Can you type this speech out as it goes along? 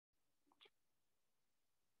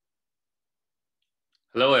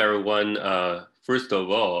Hello, everyone. First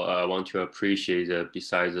of all, I want to appreciate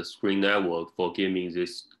besides the Screen Network for giving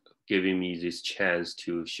me this chance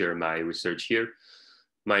to share my research here.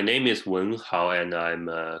 My name is Hao, and I'm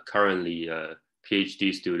currently a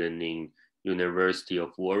PhD student in University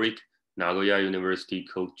of Warwick, Nagoya University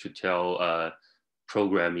Kochutel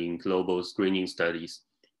program in global screening studies.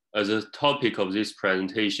 The topic of this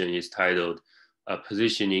presentation is titled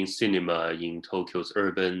 "Positioning Cinema in Tokyo's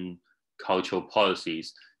Urban Cultural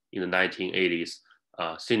Policies in the 1980s,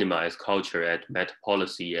 Cinema as Culture at Meta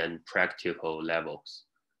Policy and Practical Levels."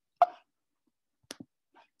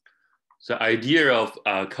 The idea of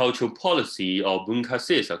cultural policy or bunka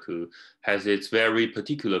seisaku has its very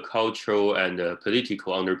particular cultural and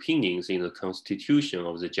political underpinnings in the constitution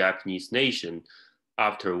of the Japanese nation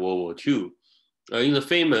after World War II. In the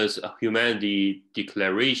famous Humanity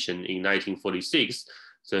Declaration in 1946,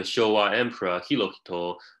 the Showa Emperor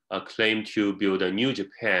Hirohito claimed to build a new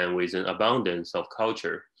Japan with an abundance of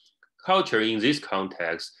culture. Culture in this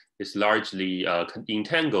context is largely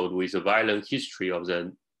entangled with the violent history of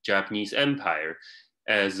the Japanese Empire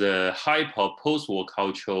as a hype of post-war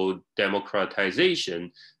cultural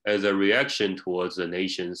democratization as a reaction towards the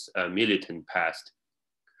nation's militant past.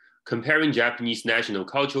 Comparing Japanese national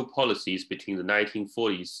cultural policies between the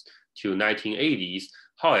 1940s to 1980s,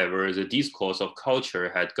 however, the discourse of culture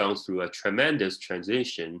had gone through a tremendous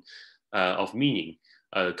transition of meaning.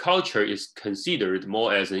 Culture is considered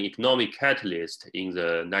more as an economic catalyst in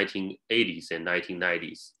the 1980s and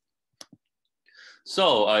 1990s.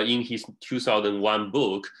 So in his 2001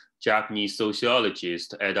 book, Japanese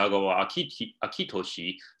sociologist Edagawa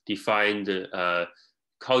Akitoshi defined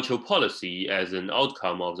cultural policy as an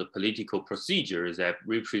outcome of the political procedures that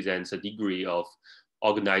represents a degree of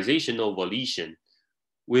organizational volition.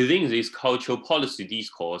 Within this cultural policy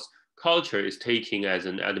discourse, culture is taken as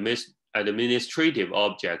an administrative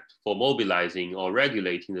object for mobilizing or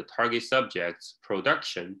regulating the target subject's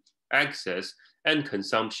production, access, and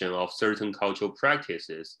consumption of certain cultural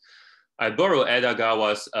practices. I borrow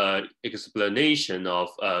Edagawa's explanation of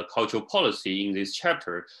cultural policy in this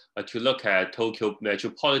chapter to look at Tokyo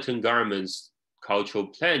metropolitan government's cultural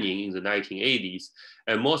planning in the 1980s,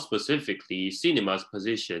 and more specifically, cinema's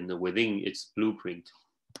position within its blueprint.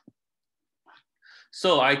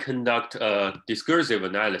 So I conduct a discursive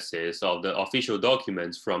analysis of the official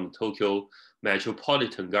documents from Tokyo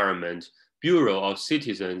Metropolitan Government Bureau of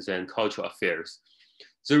Citizens and Cultural Affairs.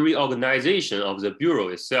 The reorganization of the Bureau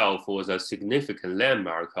itself was a significant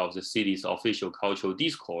landmark of the city's official cultural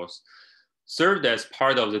discourse. Served as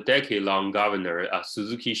part of the decade-long Governor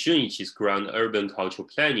Suzuki Shunichi's grand urban cultural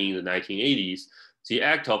planning in the 1980s, the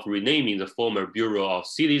act of renaming the former Bureau of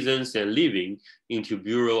Citizens and Living into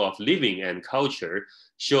Bureau of Living and Culture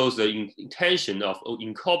shows the intention of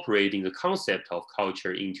incorporating the concept of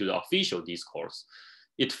culture into the official discourse.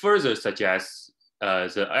 It further suggests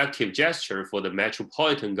the active gesture for the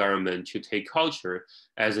metropolitan government to take culture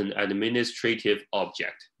as an administrative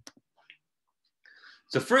object.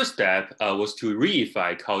 The first step was to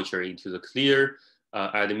reify culture into the clear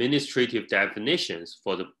administrative definitions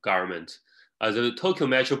for the government. The Tokyo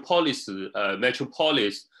Metropolis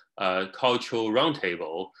Cultural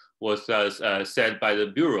Roundtable was set by the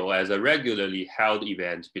Bureau as a regularly held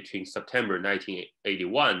event between September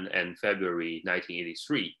 1981 and February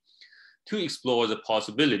 1983 to explore the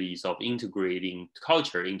possibilities of integrating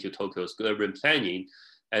culture into Tokyo's urban planning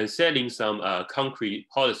and setting some concrete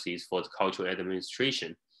policies for the cultural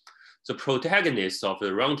administration. The protagonists of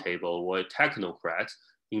the roundtable were technocrats,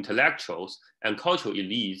 intellectuals, and cultural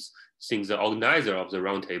elites, since the organizer of the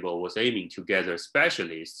roundtable was aiming to gather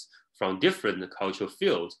specialists from different cultural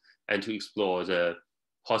fields and to explore the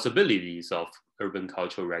possibilities of urban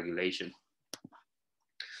cultural regulation.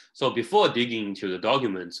 So before digging into the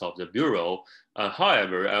documents of the Bureau,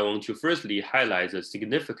 however, I want to firstly highlight the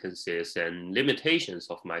significances and limitations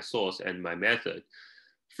of my source and my method.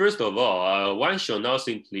 First of all, one should not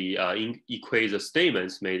simply equate the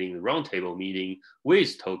statements made in the roundtable meeting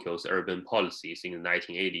with Tokyo's urban policies in the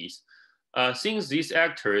 1980s. Since these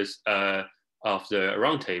actors of the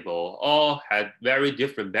roundtable all had very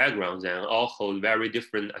different backgrounds and all hold very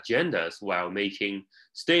different agendas while making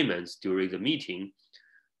statements during the meeting,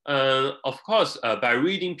 of course, by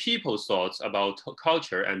reading people's thoughts about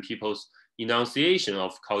culture and people's enunciation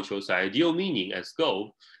of culture's ideal meaning and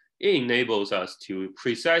scope, it enables us to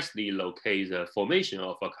precisely locate the formation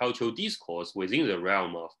of a cultural discourse within the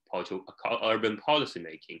realm of urban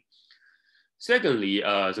policymaking. Secondly,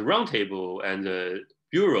 the roundtable and the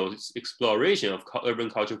Bureau's exploration of urban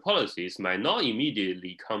cultural policies might not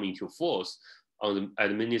immediately come into force on the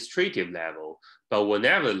administrative level, but were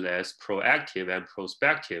nevertheless proactive and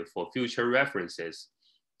prospective for future references.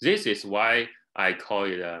 This is why I call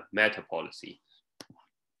it a meta policy.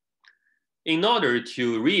 In order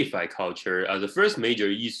to reify culture, the first major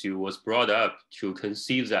issue was brought up to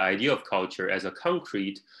conceive the idea of culture as a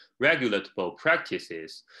concrete, regulatable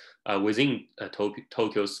practices within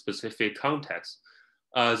Tokyo's specific context.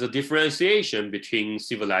 The differentiation between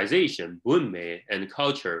civilization, bunmei, and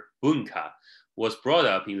culture, bunka, was brought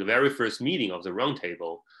up in the very first meeting of the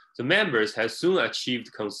roundtable. The members had soon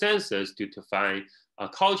achieved consensus to define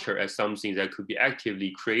culture as something that could be actively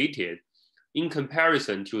created in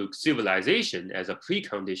comparison to civilization as a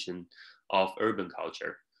precondition of urban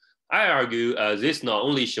culture. I argue this not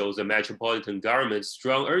only shows the metropolitan government's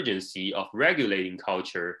strong urgency of regulating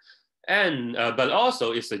culture, but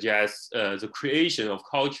also it suggests the creation of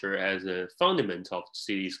culture as a fundament of the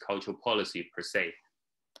city's cultural policy per se.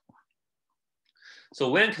 So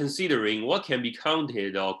when considering what can be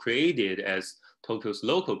counted or created as Tokyo's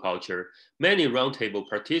local culture, many roundtable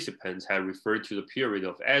participants have referred to the period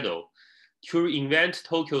of Edo. To invent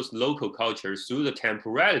Tokyo's local culture through the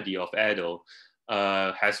temporality of Edo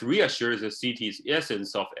has reassured the city's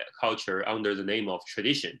essence of culture under the name of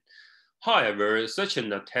tradition. However, such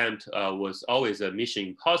an attempt was always a mission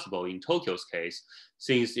impossible in Tokyo's case,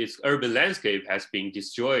 since its urban landscape has been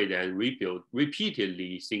destroyed and rebuilt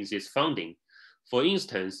repeatedly since its founding. For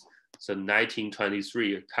instance, the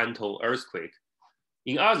 1923 Kanto earthquake.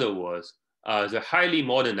 In other words, the highly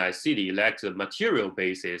modernized city lacks the material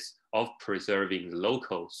basis of preserving the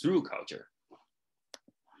local through culture.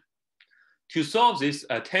 To solve this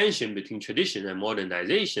tension between tradition and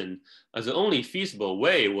modernization, the only feasible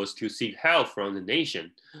way was to seek help from the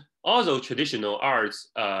nation. Although traditional arts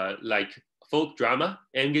like folk drama,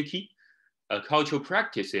 engeki, cultural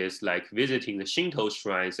practices like visiting the Shinto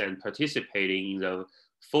shrines and participating in the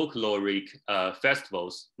folkloric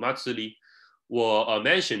festivals, matsuri, were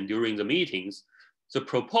mentioned during the meetings, the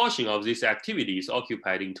proportion of these activities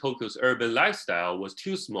occupied in Tokyo's urban lifestyle was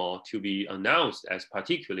too small to be announced as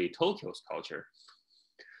particularly Tokyo's culture.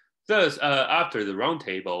 Thus, after the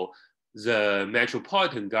roundtable, the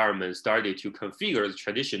metropolitan government started to configure the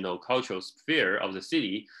traditional cultural sphere of the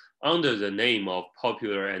city under the name of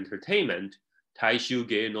popular entertainment, Taishu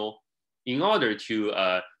Geino, in order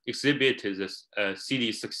to exhibit the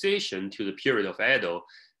city's succession to the period of Edo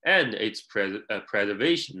and its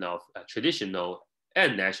preservation of traditional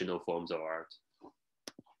and national forms of art.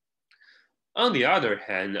 On the other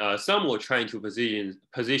hand, some were trying to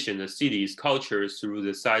position the city's culture through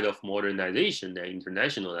the side of modernization and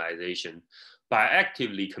internationalization by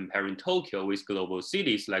actively comparing Tokyo with global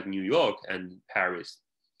cities like New York and Paris.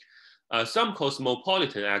 Some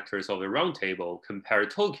cosmopolitan actors of the roundtable compared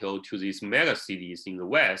Tokyo to these mega cities in the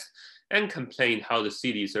West and complained how the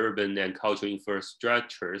city's urban and cultural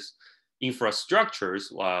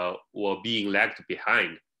infrastructures were being lagged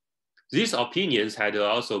behind. These opinions had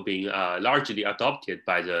also been largely adopted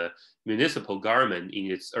by the municipal government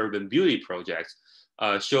in its urban beauty projects,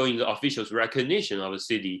 showing the officials' recognition of the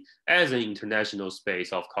city as an international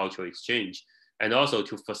space of cultural exchange, and also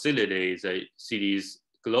to facilitate the city's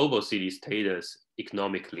global city status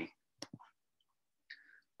economically.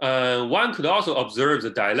 One could also observe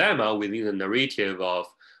the dilemma within the narrative of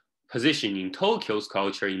positioning Tokyo's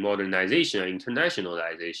culture in modernization and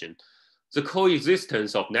internationalization. The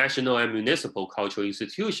coexistence of national and municipal cultural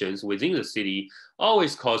institutions within the city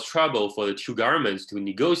always caused trouble for the two governments to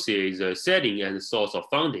negotiate the setting and the source of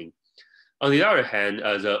funding. On the other hand,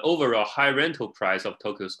 the overall high rental price of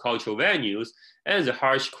Tokyo's cultural venues and the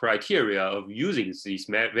harsh criteria of using these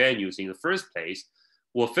venues in the first place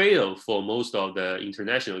were fatal for most of the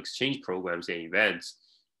international exchange programs and events,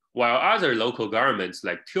 while other local governments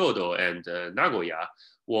like Kyoto and Nagoya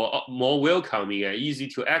were more welcoming and easy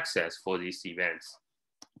to access for these events.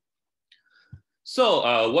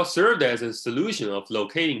 So what served as a solution of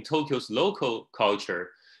locating Tokyo's local culture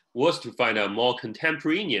was to find a more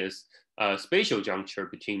contemporaneous spatial juncture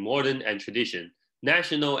between modern and tradition,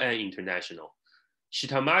 national and international.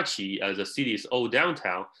 Shitamachi, the city's old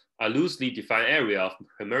downtown, a loosely defined area of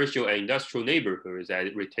commercial and industrial neighborhoods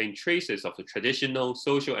that retain traces of the traditional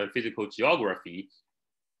social and physical geography,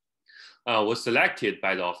 was selected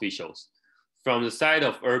by the officials. From the side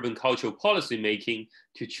of urban cultural policymaking,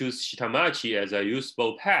 to choose Shitamachi as a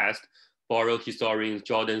useful past, borrow historian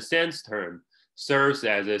Jordan Sand's term, serves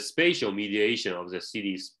as a spatial mediation of the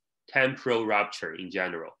city's temporal rupture in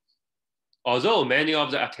general. Although many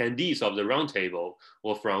of the attendees of the roundtable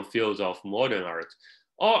were from fields of modern art,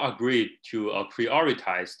 all agreed to a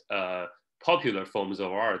prioritized popular forms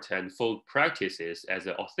of art and folk practices as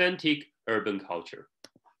an authentic urban culture.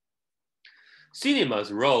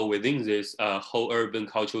 Cinema's role within this whole urban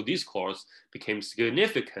cultural discourse became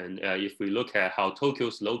significant if we look at how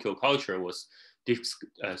Tokyo's local culture was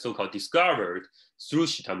so-called discovered through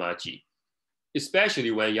Shitamachi,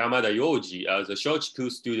 especially when Yamada Yoji, the Shochiku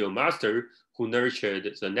studio master who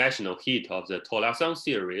nurtured the national hit of the Torasan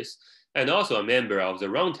series, and also a member of the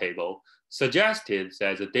Roundtable, suggested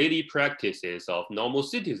that the daily practices of normal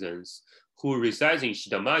citizens who reside in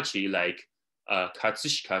Shitamachi, like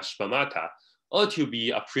Katsushika Shibamata, ought to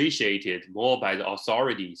be appreciated more by the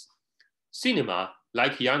authorities. Cinema,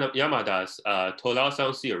 like Yamada's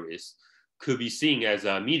Torasan series, could be seen as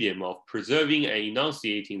a medium of preserving and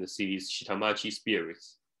enunciating the city's Shitamachi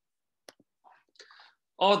spirits.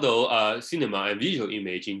 Although cinema and visual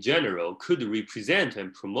image in general could represent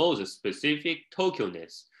and promote a specific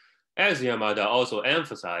Tokyo-ness, as Yamada also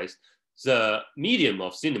emphasized, the medium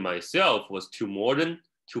of cinema itself was too modern,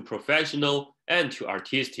 too professional, and too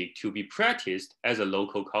artistic to be practiced as a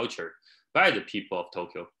local culture by the people of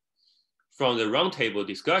Tokyo. From the roundtable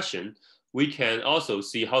discussion, we can also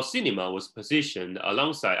see how cinema was positioned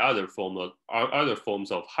alongside other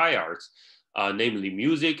forms of high arts, namely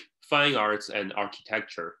music, fine arts, and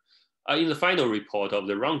architecture. In the final report of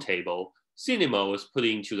the roundtable, cinema was put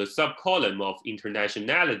into the subcolumn of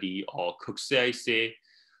internationality or kokusei.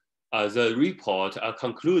 The report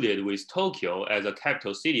concluded with Tokyo as a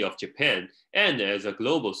capital city of Japan and as a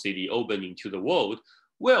global city opening to the world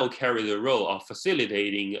will carry the role of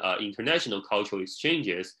facilitating international cultural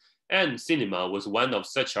exchanges, and cinema was one of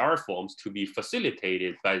such art forms to be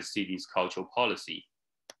facilitated by the city's cultural policy.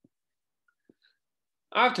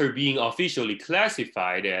 After being officially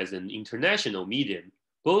classified as an international medium,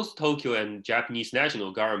 both Tokyo and Japanese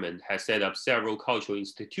national government has set up several cultural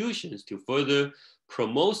institutions to further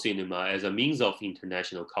promote cinema as a means of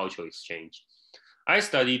international cultural exchange. I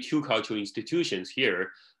studied two cultural institutions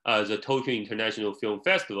here, the Tokyo International Film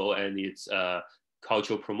Festival and its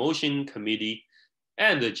Cultural Promotion Committee,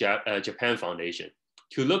 and the Japan Foundation,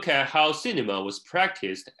 to look at how cinema was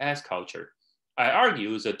practiced as culture. I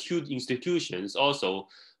argue the two institutions also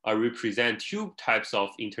represent two types of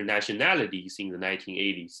internationalities in the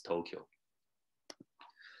 1980s Tokyo.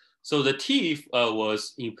 So the TIFF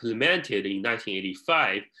was implemented in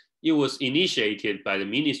 1985. It was initiated by the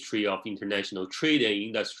Ministry of International Trade and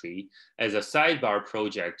Industry as a sidebar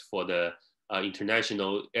project for the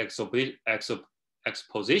International Exposition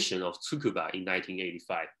of Tsukuba in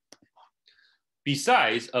 1985.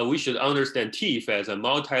 Besides, we should understand TIFF as a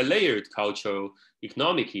multi-layered cultural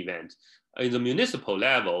economic event. In the municipal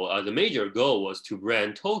level, the major goal was to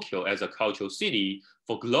brand Tokyo as a cultural city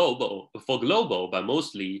for global but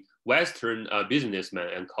mostly Western businessmen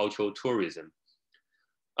and cultural tourism.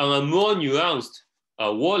 On a more nuanced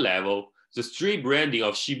world level, the street branding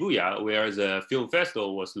of Shibuya, where the film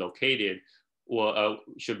festival was located,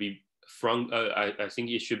 should be I think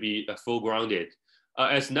it should be foregrounded.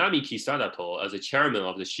 As Namiki Sadato, as the chairman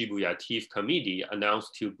of the Shibuya TIFF committee,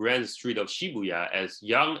 announced to brand the street of Shibuya as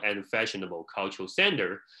young and fashionable cultural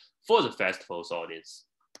center for the festival's audience.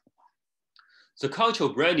 The cultural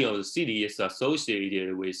branding of the city is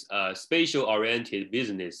associated with spatial-oriented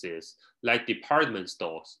businesses like department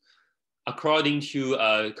stores. According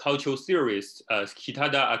to cultural theorist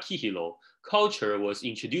Kitada Akihiro, culture was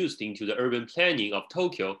introduced into the urban planning of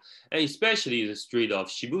Tokyo, and especially the street of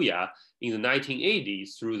Shibuya in the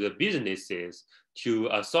 1980s through the businesses to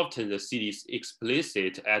soften the city's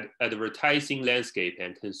explicit advertising landscape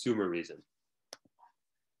and consumerism.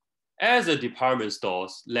 As the department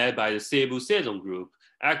stores, led by the Seibu Seizon Group,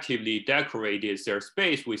 actively decorated their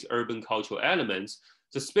space with urban cultural elements,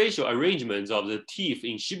 the spatial arrangements of the TIFF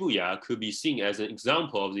in Shibuya could be seen as an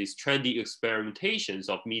example of these trendy experimentations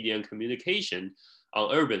of media and communication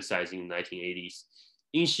on urban sites in the 1980s.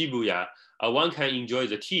 In Shibuya, one can enjoy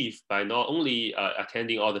the TIFF by not only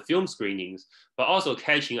attending all the film screenings, but also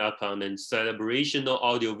catching up on a celebrational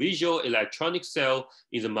audiovisual electronic sale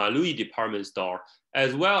in the Marui department store,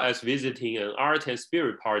 as well as visiting an art and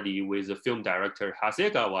spirit party with the film director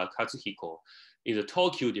Hasegawa Katsuhiko in the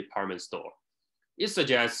Tokyo department store. It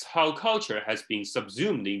suggests how culture has been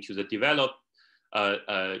subsumed into the developed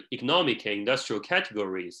economic and industrial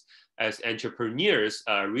categories as entrepreneurs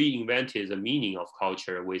reinvented the meaning of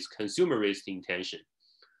culture with consumerist intention,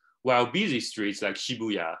 while busy streets like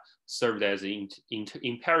Shibuya served as an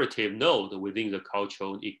imperative node within the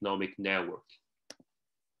cultural economic network.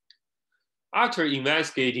 After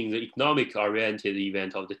investigating the economic-oriented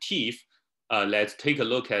event of the TIFF, let's take a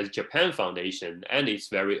look at Japan Foundation and its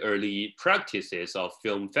very early practices of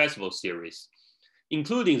film festival series.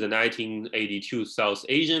 including the 1982 South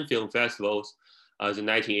Asian Film Festivals, the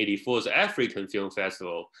 1984 African Film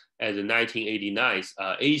Festival, and the 1989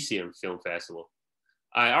 Asian Film Festival.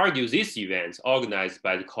 I argue these events, organized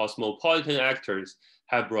by the cosmopolitan actors,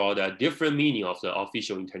 have brought a different meaning of the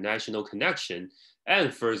official international connection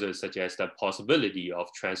and further suggest the possibility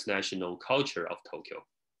of transnational culture of Tokyo.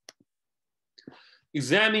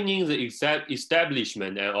 Examining the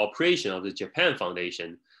establishment and operation of the Japan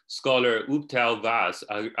Foundation, scholar Uptal Vas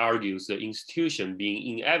argues the institution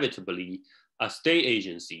being inevitably a state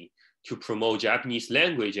agency to promote Japanese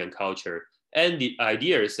language and culture and the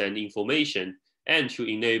ideas and information, and to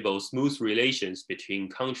enable smooth relations between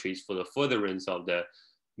countries for the furtherance of the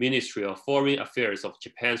Ministry of Foreign Affairs of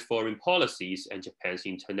Japan's foreign policies and Japan's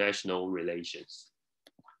international relations.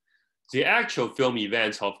 The actual film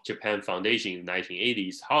events of Japan Foundation in the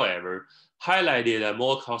 1980s, however, highlighted a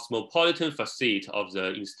more cosmopolitan facet of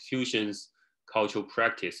the institution's cultural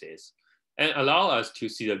practices and allow us to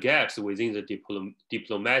see the gaps within the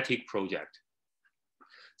diplomatic project.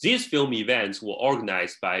 These film events were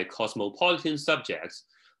organized by cosmopolitan subjects.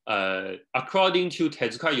 According to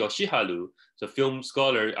Tezuka Yoshiharu, the film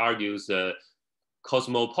scholar argues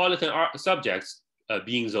cosmopolitan subjects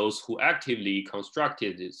being those who actively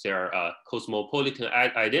constructed their cosmopolitan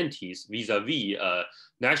identities vis-a-vis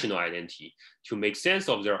national identity to make sense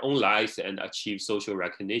of their own lives and achieve social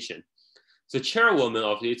recognition. The chairwoman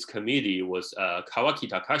of its committee was Kawaki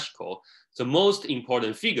Takashiko, the most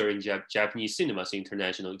important figure in Japanese cinema's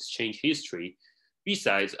international exchange history.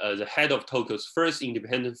 Besides, the head of Tokyo's first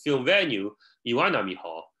independent film venue, Iwanami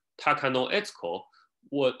Hall, Takano Etsuko,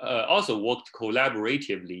 also worked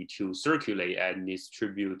collaboratively to circulate and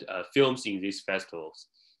distribute films in these festivals.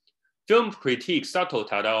 Film critic Sato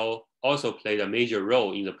Tadao also played a major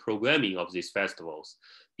role in the programming of these festivals.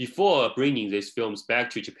 Before bringing these films back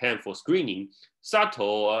to Japan for screening,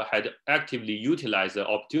 Sato had actively utilized the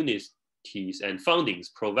opportunities and fundings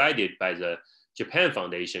provided by the Japan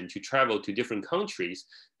Foundation to travel to different countries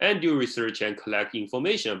and do research and collect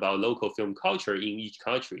information about local film culture in each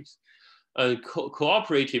country.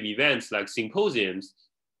 Cooperative events like symposiums,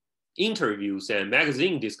 interviews, and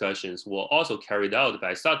magazine discussions were also carried out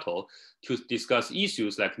by Sato to discuss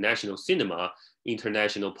issues like national cinema,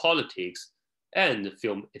 international politics, and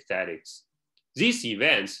film aesthetics. These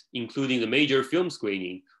events, including the major film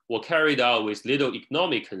screening, were carried out with little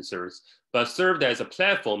economic concerns, but served as a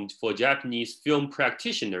platform for Japanese film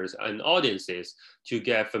practitioners and audiences to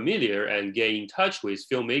get familiar and get in touch with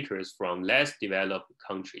filmmakers from less developed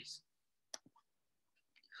countries.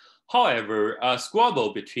 However, a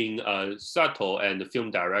squabble between Sato and the film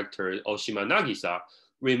director Oshima Nagisa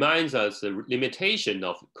reminds us the limitation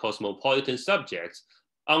of cosmopolitan subjects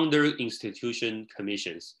under institution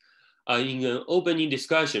commissions. In an opening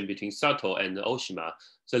discussion between Sato and Oshima,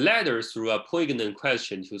 the latter threw a poignant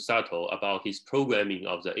question to Sato about his programming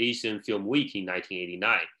of the Asian Film Week in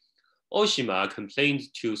 1989. Oshima complained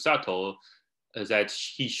to Sato that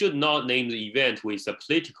he should not name the event with a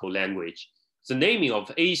political language. The naming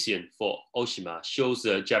of Asian for Oshima shows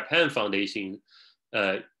the Japan Foundation,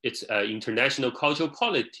 its international cultural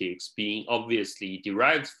politics being obviously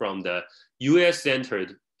derived from the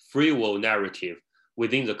US-centered free world narrative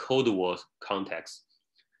within the Cold War context.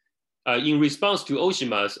 In response to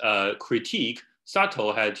Oshima's critique,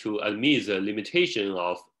 Sato had to admit the limitation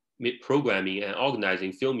of programming and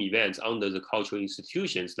organizing film events under the cultural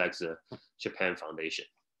institutions like the Japan Foundation.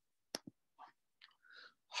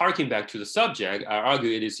 Harking back to the subject, I argue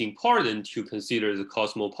it is important to consider the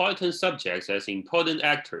cosmopolitan subjects as important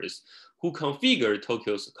actors who configure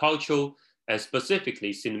Tokyo's cultural and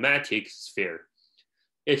specifically cinematic sphere.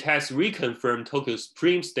 It has reconfirmed Tokyo's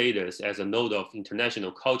supreme status as a node of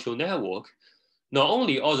international cultural network. Not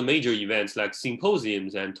only all the major events like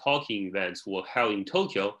symposiums and talking events were held in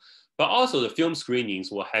Tokyo, but also the film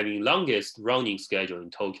screenings were having longest running schedule in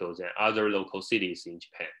Tokyo than other local cities in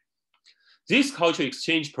Japan. These cultural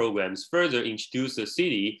exchange programs further introduced the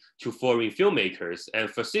city to foreign filmmakers and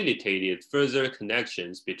facilitated further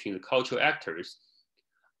connections between the cultural actors.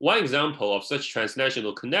 One example of such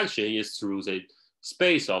transnational connection is through the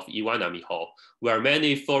space of Iwanami Hall, where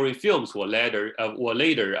many foreign films were later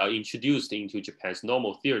introduced into Japan's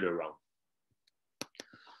normal theater run.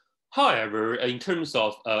 However, in terms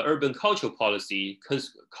of urban cultural policy,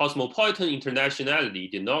 cosmopolitan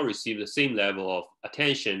internationality did not receive the same level of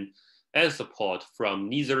attention and support from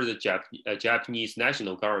neither the Japanese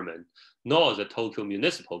national government nor the Tokyo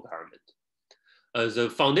municipal government. The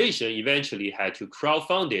foundation eventually had to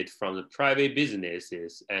crowdfund it from the private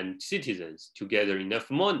businesses and citizens to gather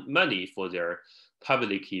enough money for their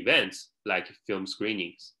public events like film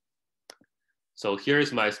screenings. So here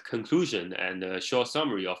is my conclusion and a short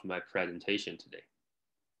summary of my presentation today.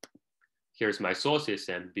 Here's my sources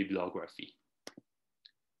and bibliography.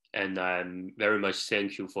 And I'm very much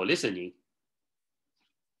thank you for listening.